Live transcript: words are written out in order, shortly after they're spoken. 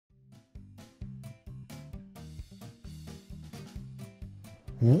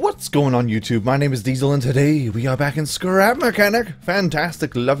What's going on YouTube? My name is Diesel and today we are back in Scrap Mechanic.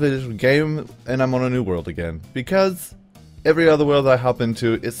 Fantastic, lovely little game, and I'm on a new world again. Because every other world I hop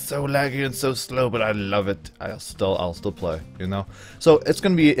into is so laggy and so slow, but I love it. I'll still play, you know? So it's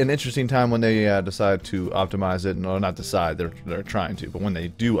going to be an interesting time when they decide to optimize it. No, not decide, they're trying to, but when they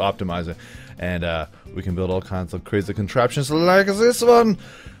do optimize it, and we can build all kinds of crazy contraptions like this one.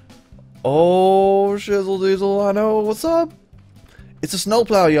 Oh, Shizzle Diesel, I know, what's up? It's a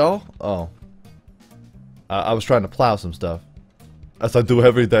snowplow, y'all. Oh. I was trying to plow some stuff. As I do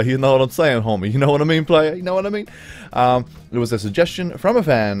every day. You know what I'm saying, homie? You know what I mean, player? You know what I mean? It was a suggestion from a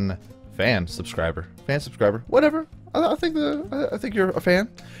fan subscriber, whatever. I think you're a fan.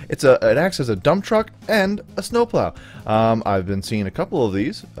 It acts as a dump truck and a snowplow. I've been seeing a couple of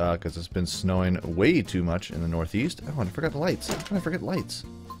these because it's been snowing way too much in the Northeast. Oh, and I forgot the lights. How can I forget lights?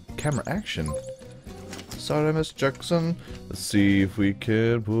 Camera action. Sorry, Miss Jackson. Let's see if we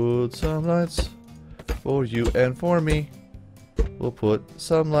can put some lights for you and for me. We'll put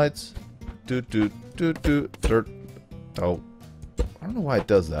some lights. Dirt. Oh, I don't know why it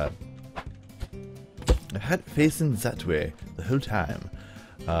does that. I had it facing that way the whole time.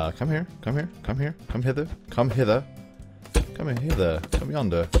 Come here, come hither, come hither, come hither, come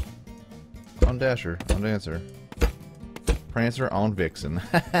yonder. On Dasher, on Dancer, Prancer, on Vixen.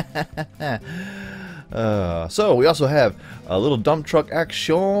 So we also have a little dump truck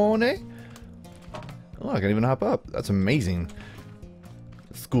action. Oh, I can even hop up. That's amazing.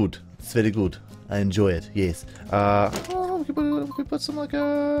 It's good. It's very good. I enjoy it. Yes. We could put some like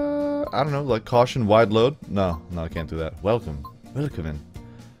I don't know, like caution, wide load. No, I can't do that. Welcome in.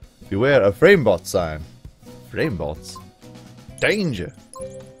 Beware a frame bot sign. Frame bots. Danger.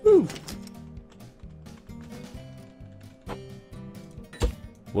 Woo.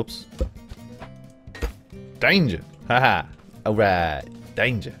 Whoops. Danger! Haha! Alright!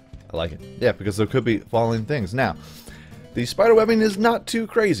 Danger! I like it. Yeah, because there could be falling things. Now, the spider webbing is not too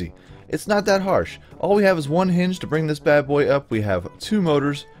crazy. It's not that harsh. All we have is one hinge to bring this bad boy up. We have two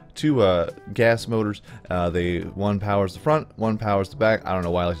motors, two gas motors. One powers the front, one powers the back. I don't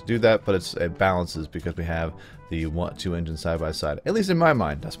know why I like to do that, but it balances because we have the two engines side by side. At least in my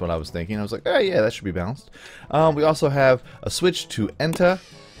mind, that's what I was thinking. I was like, oh yeah, that should be balanced. We also have a switch to enter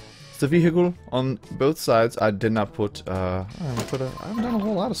the vehicle on both sides. I did not put, I haven't done a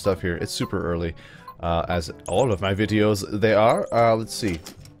whole lot of stuff here. It's super early, as all of my videos, they are. Let's see.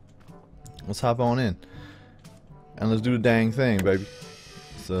 Let's hop on in. And let's do the dang thing, baby.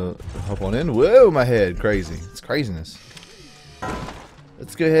 So, hop on in. Whoa, my head. Crazy. It's craziness.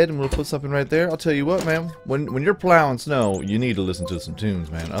 Let's go ahead and we'll put something right there. I'll tell you what, man. When you're plowing snow, you need to listen to some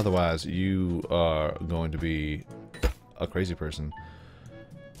tunes, man. Otherwise, you are going to be a crazy person.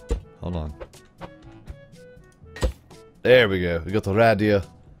 Hold on. There we go. We got the radio.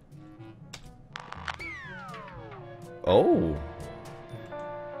 Oh.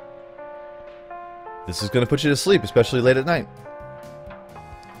 This is gonna put you to sleep, especially late at night.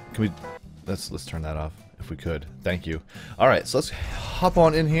 Can we? Let's turn that off if we could. Thank you. All right, so let's hop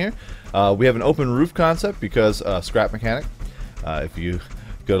on in here. We have an open roof concept because Scrap Mechanic. If you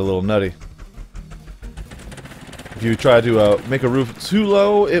go a little nutty. If you try to make a roof too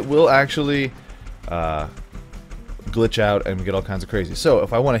low, it will actually glitch out and get all kinds of crazy. So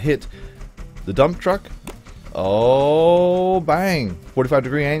if I want to hit the dump truck, oh bang,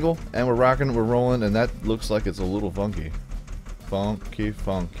 45-degree angle, and we're rocking, we're rolling, and that looks like it's a little funky. Funky.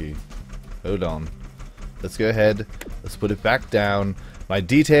 Hold on. Let's go ahead. Let's put it back down. My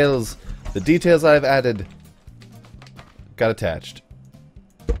details, the details I've added, got attached.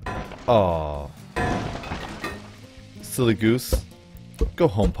 Oh. Silly goose. Go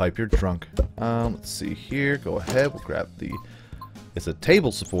home, pipe. You're drunk. Let's see here. Go ahead. We'll grab the... It's a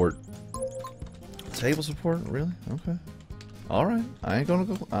table support. Table support? Really? Okay. Alright. I ain't gonna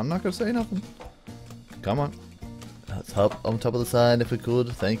go... I'm not gonna say nothing. Come on. Let's hop on top of the side if we could.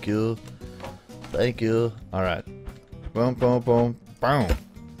 Thank you. Thank you. Alright. Boom, boom, boom. Boom.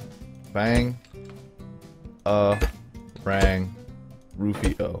 Bang. Rang.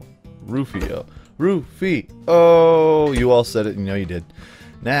 Rufio. Rufio. Roofy. Oh, you all said it. You know you did.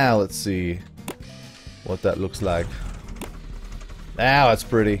 Now let's see what that looks like. Now that's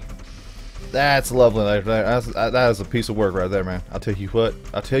pretty. That's lovely. That is a piece of work right there, man. I'll tell you what.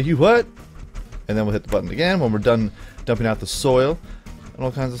 I'll tell you what. And then we'll hit the button again when we're done dumping out the soil and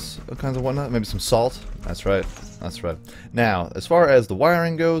all kinds of whatnot. Maybe some salt. That's right. That's right. Now, as far as the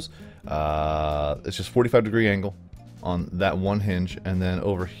wiring goes, it's just 45-degree angle on that one hinge, and then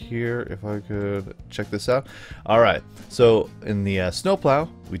over here, if I could check this out. Alright, so in the snowplow,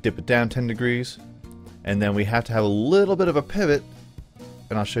 we dip it down 10 degrees, and then we have to have a little bit of a pivot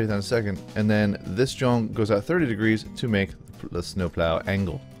and I'll show you that in a second. And then this junk goes out 30 degrees to make the snowplow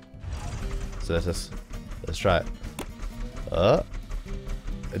angle. So let's try it.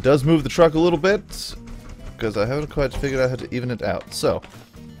 It does move the truck a little bit, because I haven't quite figured out how to even it out. So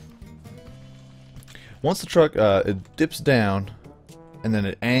once the truck it dips down, and then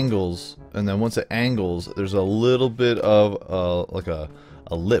it angles, and then once it angles, there's a little bit of like a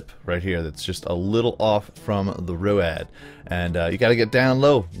lip right here that's just a little off from the road, and you gotta get down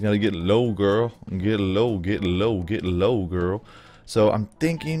low. You gotta get low, girl. Get low, get low, get low, girl. So I'm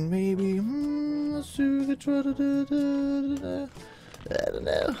thinking maybe let's do the I don't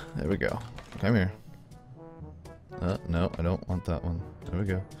know. There we go. Come here. No, I don't want that one. There we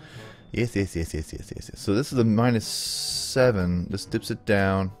go. Yes. So this is the -7. This dips it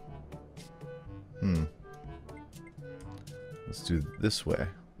down. Let's do it this way.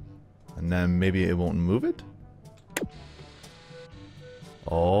 And then maybe it won't move it?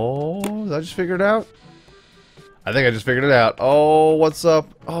 Oh, did I just figure it out? I think I just figured it out. Oh, what's up?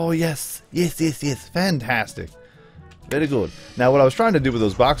 Oh, yes. Yes. Fantastic. Very good. Now, what I was trying to do with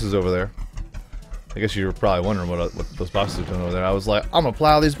those boxes over there, I guess you're probably wondering what those boxes are doing over there. I was like, I'm gonna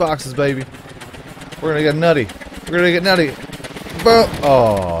plow these boxes, baby. We're gonna get nutty. We're gonna get nutty. Boom.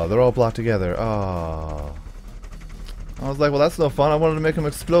 Oh, they're all blocked together. Oh. I was like, well, that's no fun. I wanted to make them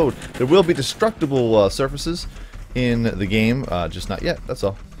explode. There will be destructible surfaces in the game, just not yet. That's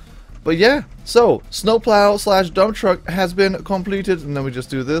all. But yeah, so snowplow / dump truck has been completed, and then we just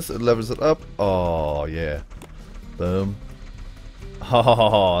do this. It levels it up. Oh yeah. Boom.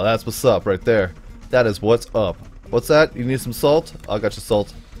 Oh, that's what's up right there. That is what's up. What's that? You need some salt? I got your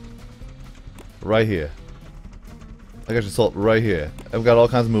salt right here. I got your salt right here. I've got all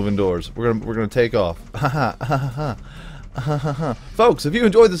kinds of moving doors. We're gonna take off. Folks, if you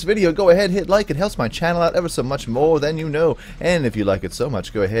enjoyed this video, go ahead, hit like. It helps my channel out ever so much more than you know. And if you like it so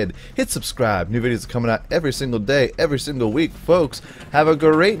much, go ahead, hit subscribe. New videos are coming out every single day, every single week. Folks, have a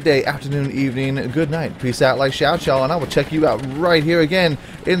great day, afternoon, evening, good night. Peace out, like, shout, y'all, and I will check you out right here again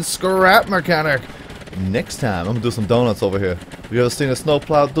in Scrap Mechanic next time. I'm gonna do some donuts over here. You ever seen a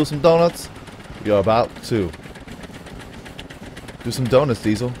snowplow do some donuts? You're about to do some donuts,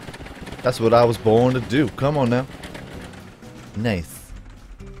 Diesel. That's what I was born to do. Come on now. Nice.